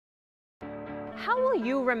How will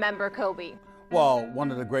you remember Kobe? Well, one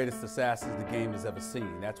of the greatest assassins the game has ever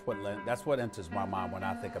seen. That's what enters my mind when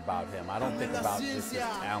I think about him. I don't think about just his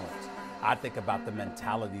talent. I think about the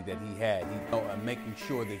mentality that he had. Making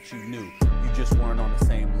sure that you knew you just weren't on the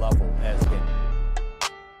same level as him.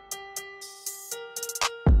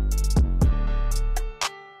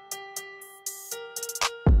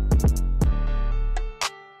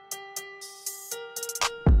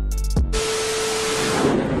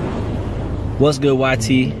 What's good, YT?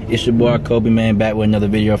 It's your boy Kobe, man, back with another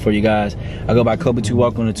video for you guys. I go by Kobe 2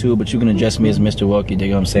 Walk on the 2, but you can address me as Mr. Walk, you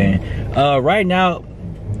dig what I'm saying? Right now,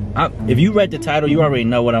 if you read the title, you already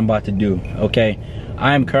know what I'm about to do, okay?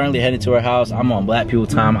 I am currently headed to her house. I'm on black people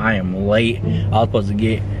time. I am late. I was supposed to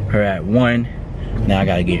get her at 1. Now I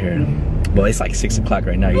gotta get her. But it's like 6 o'clock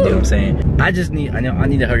right now, you dig what I'm saying? I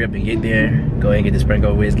need to hurry up and get there. Go ahead and get this prank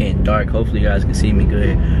over with. It's getting dark. Hopefully you guys can see me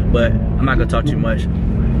good. But I'm not gonna talk too much.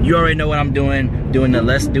 You already know what I'm doing the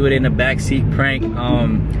let's do it in the backseat prank.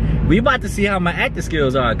 We about to see how my acting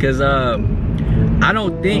skills are, cause I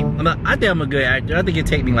think I'm a good actor. I think it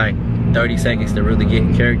take me like 30 seconds to really get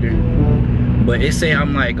in character. But it say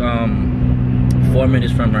I'm like 4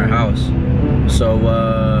 minutes from her house. So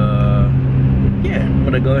yeah, I'm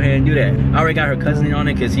gonna go ahead and do that. I already got her cousin on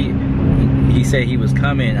it, cause he said he was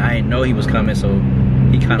coming. I didn't know he was coming, so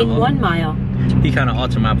he kind of in 1 mile. He kind of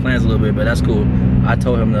altered my plans a little bit, but that's cool. I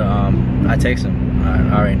told him to, I texted him,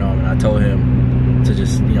 I already know him, and I told him to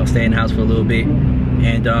just, you know, stay in the house for a little bit.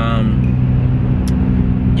 And,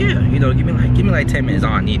 yeah, you know, give me like 10 minutes.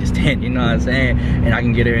 All I need is 10, you know what I'm saying? And I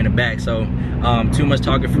can get her in the back. So, too much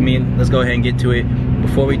talking for me. Let's go ahead and get to it.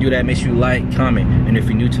 Before we do that, make sure you like, comment, and if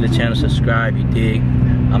you're new to the channel, subscribe, you dig.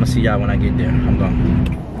 I'm gonna see y'all when I get there. I'm gone.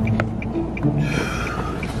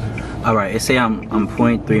 Alright, it say I'm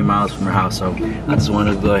 0.3 miles from her house, so I just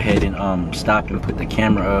wanted to go ahead and stop and put the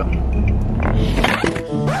camera up.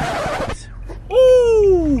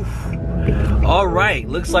 Ooh! Alright,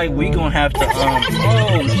 looks like we gonna have to oh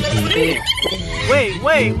shit.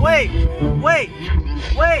 Wait.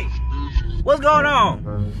 What's going on?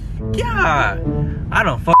 God,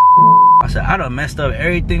 I done messed up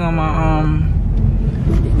everything on my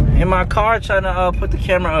in my car trying to put the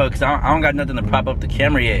camera up, because I don't got nothing to prop up the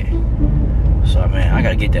camera yet. So man, I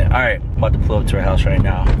gotta get that. Alright, I'm about to pull up to her house right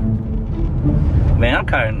now. Man, I'm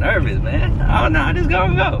kinda nervous, man. I don't know how this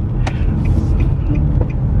gonna go.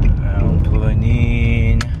 I'm pulling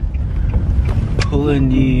in.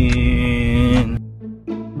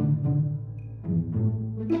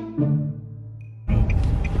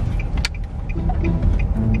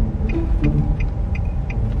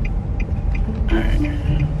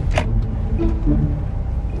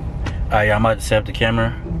 Alright, y'all, I'm about to set up the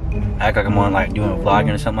camera. Act like I'm on like doing a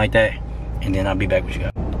vlogging or something like that. And then I'll be back with you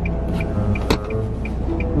guys.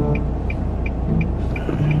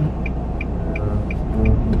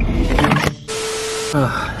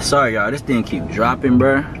 Sorry y'all, this thing keep dropping,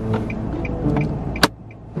 bruh.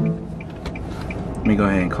 Let me go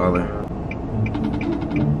ahead and call her.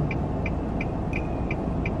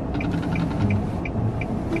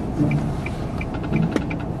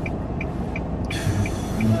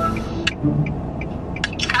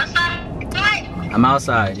 I'm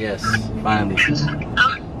outside, yes, finally.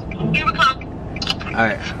 Give a call.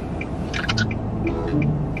 Alright.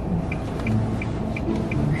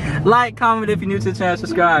 Like, comment if you're new to the channel,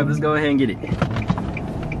 subscribe. Let's go ahead and get it.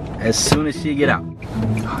 As soon as she get out.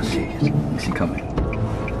 Oh shit, she coming.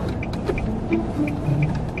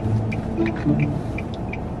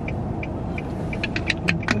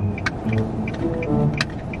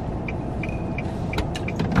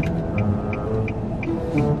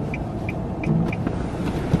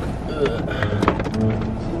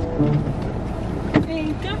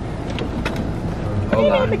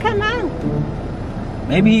 To come out.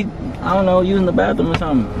 Maybe, I don't know, using the bathroom or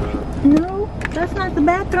something. No, that's not the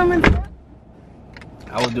bathroom.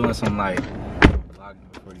 I was doing some like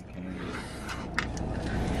vlogging before you came.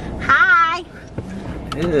 Hi.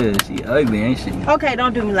 Yeah, she ugly, ain't she? Okay,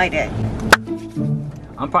 don't do me like that.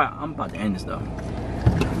 I'm about to end this though.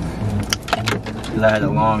 Cause I had a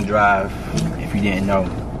long drive. If you didn't know.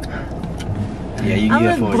 Yeah, you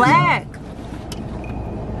get for it. Black.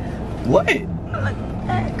 What?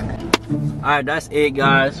 Alright, that's it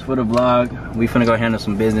guys for the vlog. We finna go handle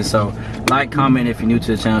some business, so like, comment if you're new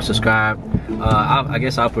to the channel, subscribe. I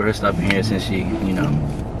guess I'll put her stuff in here since she, you know,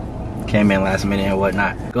 came in last minute and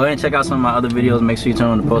whatnot. Go ahead and check out some of my other videos. Make sure you turn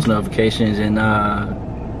on the post notifications, and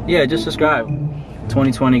yeah, just subscribe.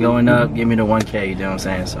 2020 going up, give me the 1K, you know what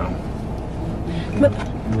I'm saying? So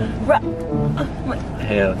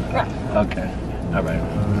hell okay. Alright.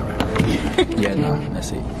 Yeah, no,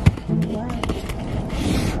 that's it.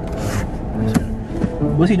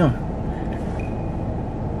 What's he doing?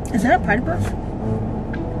 Is that a party bus?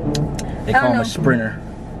 They call him a sprinter.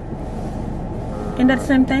 Ain't that the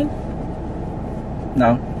same thing?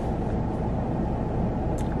 No.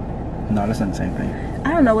 No, that's not the same thing.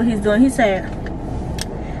 I don't know what he's doing. He said,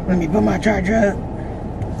 "Let me put my charger up."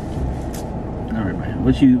 All right, man.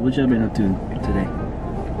 What you been up to today?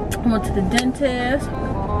 I went to the dentist.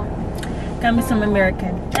 Got me some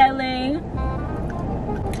American Elling.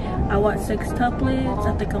 I watched Sextuplets.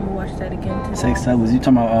 I think I'm gonna watch that again too. Sextuplets. You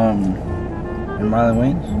talking about Marlon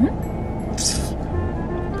Wayans?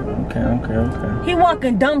 Okay. He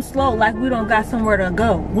walking dumb slow like we don't got somewhere to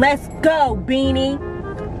go. Let's go, Beanie.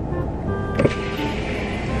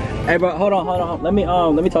 Hey, bro, hold on. Let me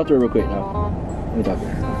talk to her real quick now. Let me talk to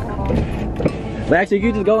her. But actually,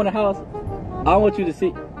 you just go in the house. I want you to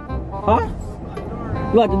see. Huh?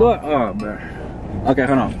 You locked the door? Oh, bro. Okay,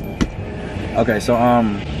 hold on. Okay, so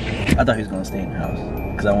I thought he was gonna stay in the house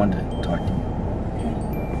because I wanted to talk to you.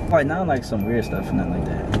 Like not like some weird stuff and nothing like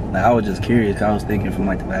that. Like I was just curious because I was thinking from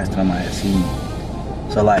like the last time I had seen you.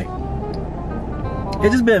 So like,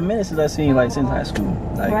 it's just been a minute since I seen you, like since high school.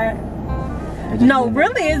 Like, right. No,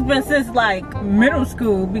 really, it's been since like middle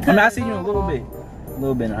school because I mean, I seen you a little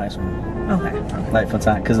bit in high school. Okay. Like for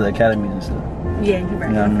time, because of the academies and stuff. Yeah, you're right.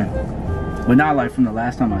 You know what I mean? But not like from the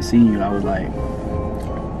last time I seen you, I was like,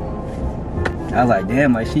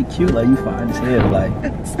 damn, like she cute, like you fine as hell, like.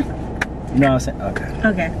 You know what I'm saying? Okay.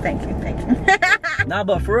 Okay, thank you. Nah,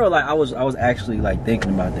 but for real, like I was actually like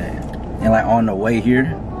thinking about that, and like on the way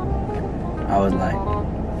here, I was like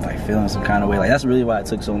feeling some kind of way. Like that's really why it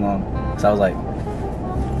took so long. So I was like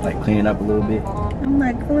cleaning up a little bit. I'm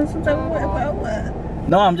like feeling some type of way about what?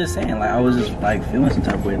 No, I'm just saying, like I was just like feeling some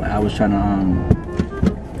type of way. Like I was trying to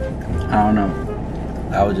I don't know.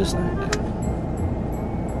 I was just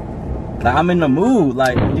like I'm in the mood.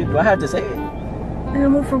 Like, do I have to say it? In the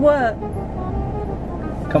mood for what?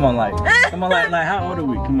 Come on, like how old are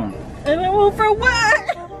we? Come on. In the mood for what?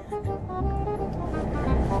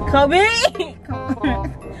 Kobe?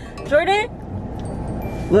 Jordan?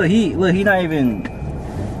 Look, he not even.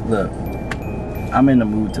 Look, I'm in the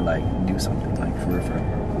mood to like do something, like for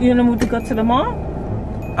real. You in the mood to go to the mall?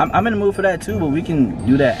 I'm in the mood for that too, but we can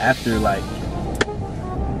do that after like.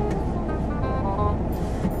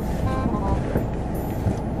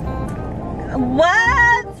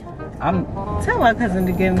 What? Tell my cousin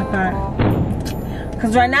to get in the car.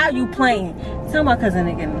 Cause right now you playing. Tell my cousin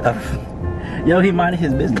to get in the car. Yo, he minded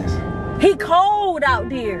his business. He cold out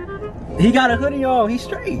there. He got a hoodie on. He's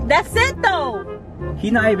straight. That's it though. He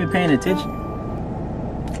not even paying attention.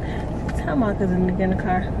 Tell my cousin to get in the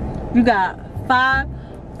car. You got 5,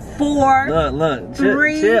 4. Look.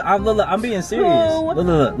 3. Chill. I'm being serious.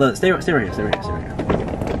 Look. Stay right here.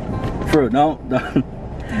 For real,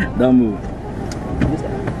 don't move.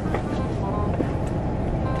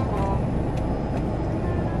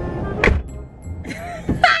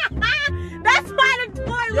 That's why the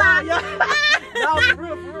door locked. No, for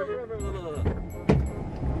real.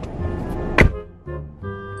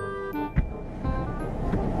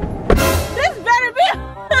 This better be.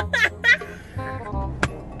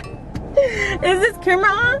 Is this camera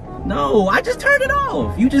on? No, I just turned it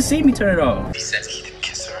off. You just see me turn it off. He said he didn't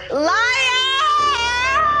kiss her. Liar!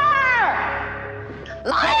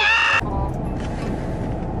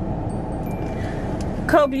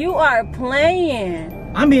 Kobe, you are playing.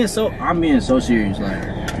 I'm being so serious. Like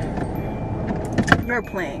You're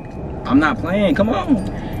playing. I'm not playing. Come on,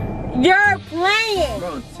 You're playing.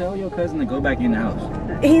 bro. Tell your cousin to go back in the house.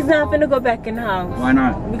 He's not finna go back in the house. Why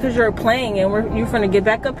not? Because you're playing and you're finna get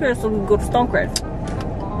back up here so we can go to Stonecrest.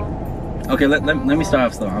 Okay, let me start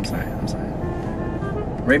off slow. I'm sorry.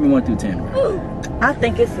 Rate me 1 through 10. Bro. I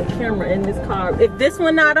think it's a camera in this car. If this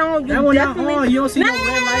one not on, you That one not definitely. on. You don't see no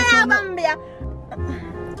red lights on it?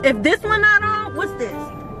 If this one not on, what's this?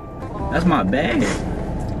 That's my bag.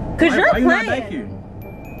 Cause you're why you not playing. back here?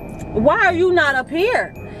 Why are you not up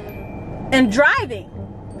here and driving?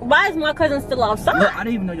 Why is my cousin still outside? Look, I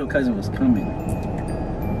didn't even know your cousin was coming.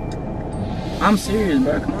 I'm serious,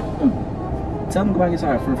 bro. Come on. Tell him to go back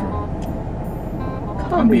inside for.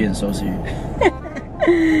 I'm being so serious.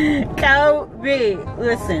 Kobe,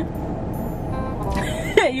 listen.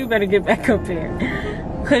 You better get back up here.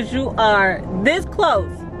 Cause you are this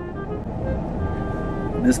close.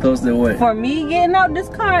 This close to what? For me getting out this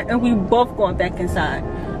car and we both going back inside.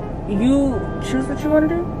 You choose what you want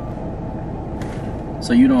to do?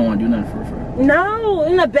 So you don't want to do nothing for? No,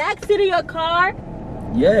 in the back seat of your car.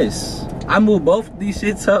 Yes. I moved both of these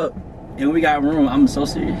shits up and we got room. I'm so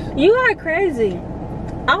serious. You are crazy.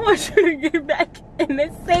 I want you to get back in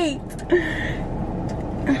this seat.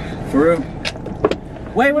 For real?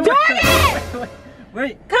 Wait.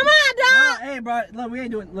 Wait. Come on, dog. Nah, hey, bro. Look, we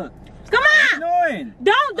ain't doing. Look. Come on. Annoying.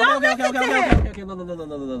 Don't listen to him. Okay.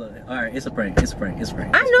 Look. All right, it's a prank. It's a prank.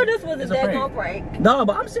 I knew this was a daggone prank. No,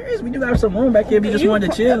 but I'm serious. We do have some room back here. We just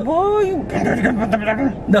wanted to chill. Boy, you...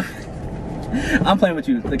 No, I'm playing with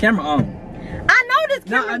you. The camera on. I know this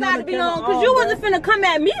camera gotta be on, because you wasn't finna come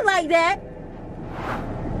at me like that.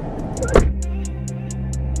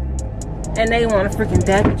 And they want to freaking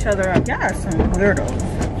dab each other up. Y'all are some weirdos.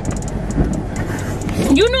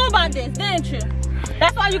 You knew about this, didn't you?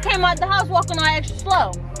 That's why you came out the house walking all extra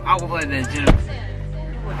slow. I was like that, Jim.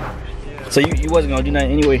 So you wasn't gonna do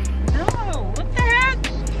nothing anyway? No, what the heck?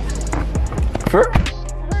 For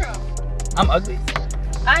real. I'm ugly.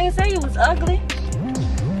 I ain't say you was ugly.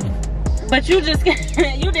 But you just,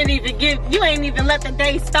 you ain't even let the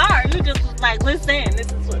day start. You just was like, listen,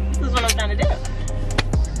 this is what I'm trying to do.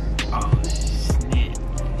 Oh, shit.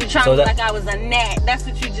 You trying me like I was a gnat. That's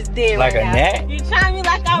what you just did like right a now. gnat? You trying me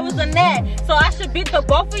like I was a gnat. So I should beat the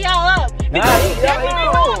both of y'all up. Because you definitely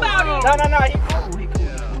know about it. No. He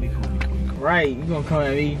cool. Right, you gonna come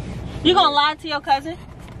at me. You gonna lie to your cousin?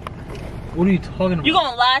 What are you talking about? You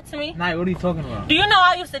gonna lie to me? Nah, what are you talking about? Do you know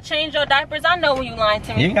I used to change your diapers? I know when you lying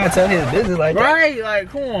to me. You ain't gotta tell his business like that. Right, like,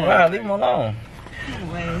 come on. Right, leave him alone.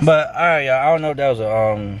 Anyways. But, alright, y'all, I don't know if that was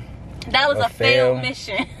that was a failed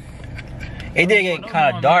mission. It did get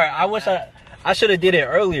kind of dark. I wish I should have did it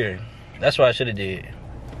earlier. That's what I should have did.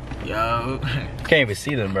 Yo. Can't even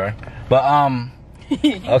see them, bro. But,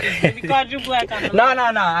 okay. He called you black on the No,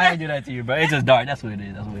 I ain't do that to you, bro. It's just dark. That's what it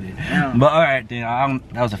is. Yeah. But alright then,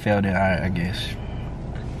 that was a fail then, alright, I guess.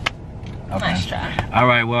 Okay. Nice try.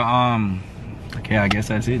 Alright, well, okay, I guess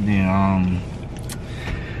that's it then.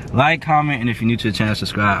 Like, comment, and if you're new to the channel,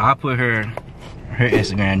 subscribe. I'll put her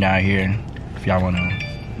Instagram down here if y'all wanna,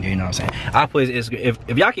 you know what I'm saying. I'll put his Instagram,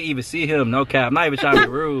 if y'all can even see him, no cap, I'm not even trying to be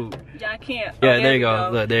rude. Y'all can't. Yeah, there you go.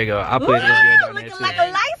 Look, there you go. I'll put his Instagram down there. Looking like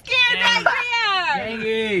a light skin right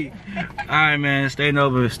there. Alright, man, stay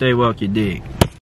noble, stay woke, you dig.